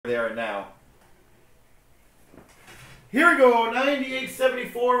there and now. Here we go,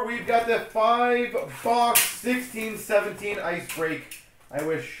 98-74. We've got the 5-box 16-17 ice break. I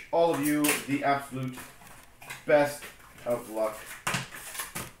wish all of you the absolute best of luck.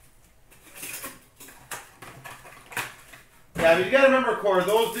 Yeah, but you gotta remember, Cora,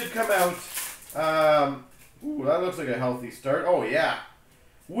 those did come out. Ooh, that looks like a healthy start. Oh, yeah.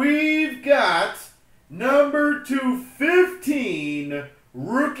 We've got number 215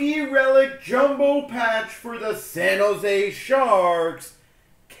 rookie relic jumbo patch for the San Jose Sharks,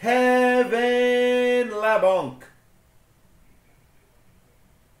 Kevin LeBlanc.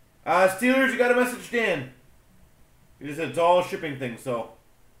 Steelers, you got a message, Dan. He just said it's all shipping things, so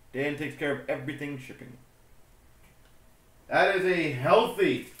Dan takes care of everything shipping. That is a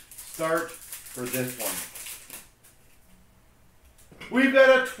healthy start for this one. We've got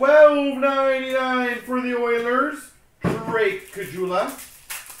a $12.99 for the Oilers, Drake Caggiula.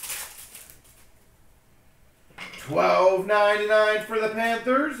 $12.99 for the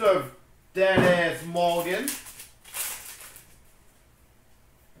Panthers of Dennis Mulligan.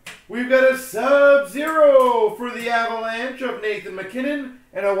 We've got a Sub-Zero for the Avalanche of Nathan McKinnon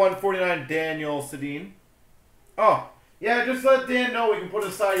and a $149 Daniel Sedin. Oh, yeah, just let Dan know we can put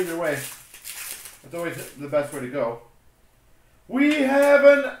it aside either way. That's always the best way to go. We have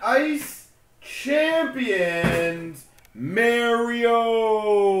an Ice Champions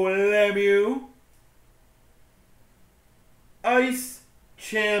Mario Lemieux. Ice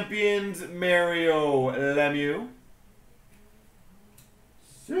Champions Mario Lemieux.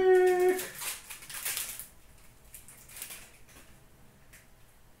 Sick.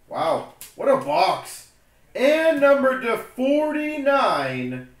 Wow, what a box. And number to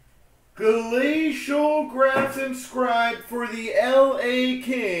 49, Glacial Graphs inscribed for the LA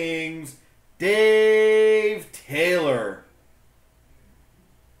Kings, Dave Taylor.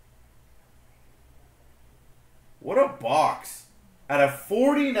 What a box. At a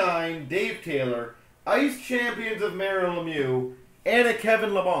 49, Dave Taylor, Ice Champions of Mario Lemieux, and a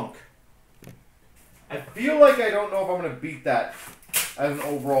Kevin LeBlanc. I feel like I don't know if I'm going to beat that as an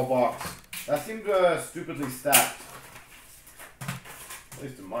overall box. That seemed stupidly stacked. At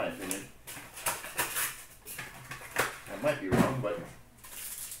least in my opinion. I might be wrong, but...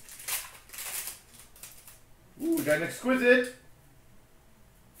 Ooh, we got an exquisite.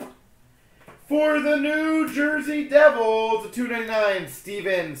 For the New Jersey Devils, a $2.99,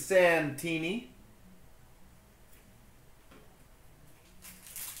 Steven Santini.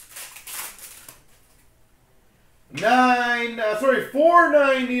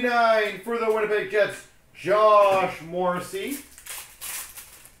 $4.99 for the Winnipeg Jets, Josh Morrissey.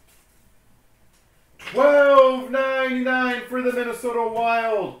 $12.99 for the Minnesota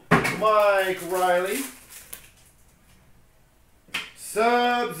Wild, Mike Riley.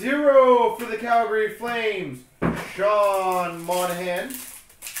 Sub-Zero for the Calgary Flames, Sean Monahan.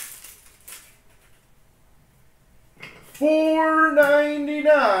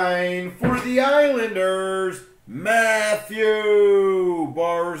 $4.99 for the Islanders, Matthew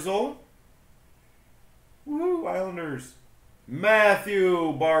Barzal. Woo, Islanders.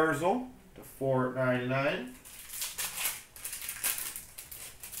 Matthew Barzal to $4.99.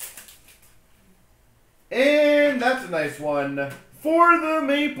 And that's a nice one. For the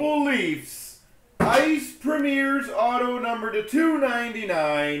Maple Leafs, Ice Premiers Auto number to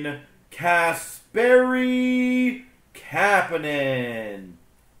 $2.99, Kasperi Kapanen.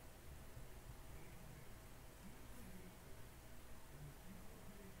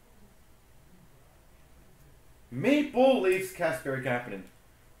 Maple Leafs, Kasperi Kapanen.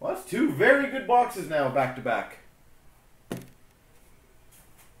 Well, that's two very good boxes now, back to back.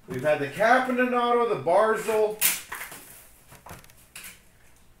 We've had the Kapanen auto, the Barzal.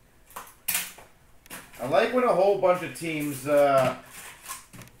 I like when a whole bunch of teams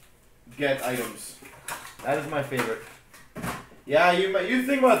get items. That is my favorite. Yeah, you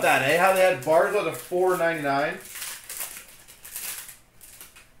think about that, eh? How they had Barzal to $4.99.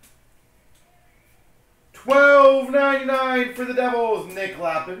 $12.99 for the Devils, Nick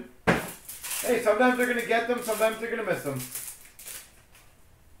Lappin. Hey, sometimes they're going to get them, sometimes they're going to miss them.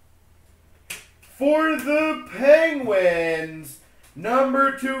 For the Penguins,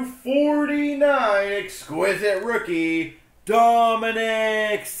 number 249, exquisite rookie,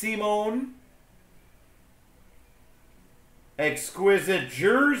 Dominic Simone. Exquisite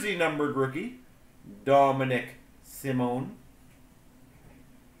jersey numbered rookie, Dominic Simone.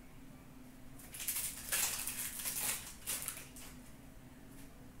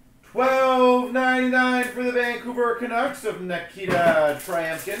 $12.99 for the Vancouver Canucks of Nikita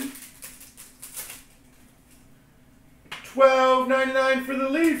Triumkin. $12.99 for the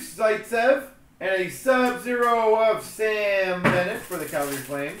Leafs, Zaitsev. And a Sub-Zero of Sam Bennett for the Calgary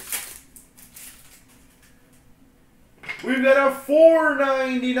Flames. We've got a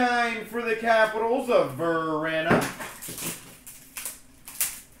 $4.99 for the Capitals of Verana.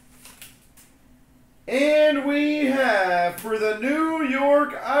 And we have, for the New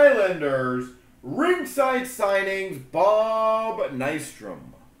York Islanders, ringside signings, Bob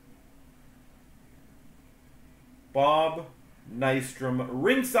Nystrom. Bob Nystrom,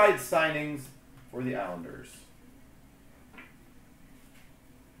 ringside signings for the Islanders.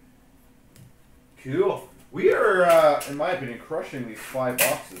 Cool. We are, in my opinion, crushing these 5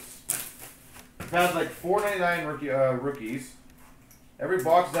 boxes. We've had like $4.99 rookies. Every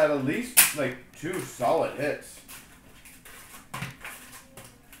box has had at least like 2 solid hits.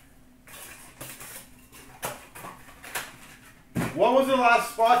 What was the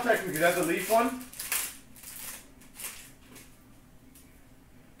last spot technically? Is that the Leaf one?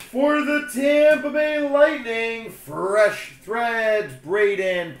 For the Tampa Bay Lightning, Fresh Threads,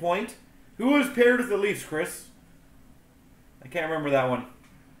 Braden Point. Who was paired with the Leafs, Chris? I can't remember that one.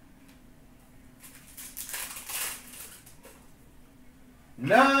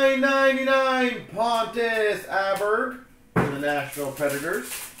 $9.99 Pontus Aberg for the Nashville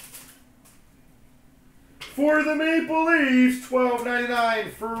Predators. For the Maple Leafs,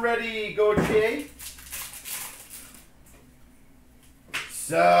 $12.99 Freddie Gauthier.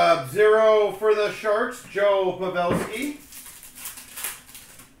 Sub-Zero for the Sharks, Joe Pavelski.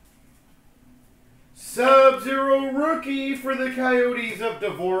 Sub-Zero rookie for the Coyotes of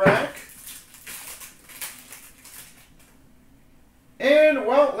Dvorak. And,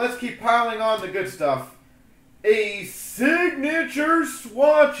 well, let's keep piling on the good stuff. A signature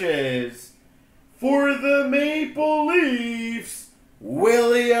swatches for the Maple Leafs,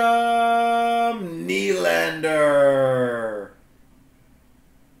 William Nylander.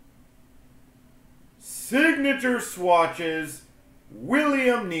 Signature swatches,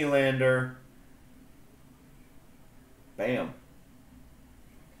 William Nylander. Bam.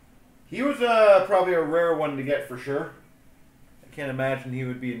 He was probably a rare one to get for sure. I can't imagine he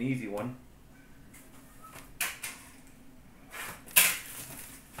would be an easy one.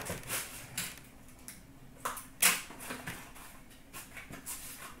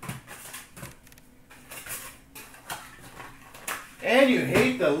 And you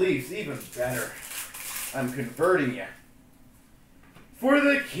hate the Leafs, even better. I'm converting you. For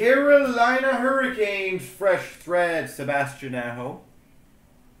the Carolina Hurricanes, Fresh Thread, Sebastian Aho.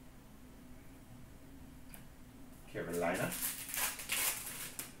 Carolina.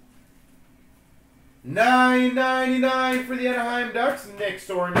 $9.99 for the Anaheim Ducks, Nick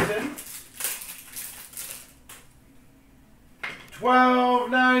Sorensen.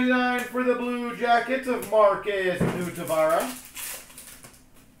 $12.99 for the Blue Jackets of Marcus Nutavara.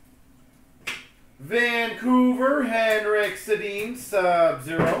 Vancouver, Henrik Sedin,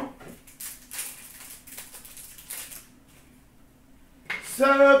 Sub-Zero.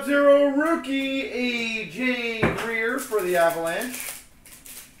 Sub-Zero rookie, A.J. Greer for the Avalanche.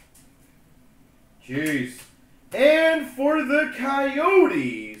 Jeez. And for the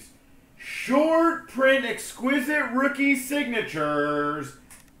Coyotes, short print exquisite rookie signatures,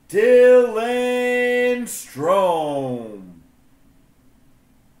 Dylan Strome.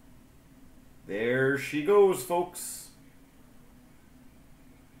 There she goes, folks.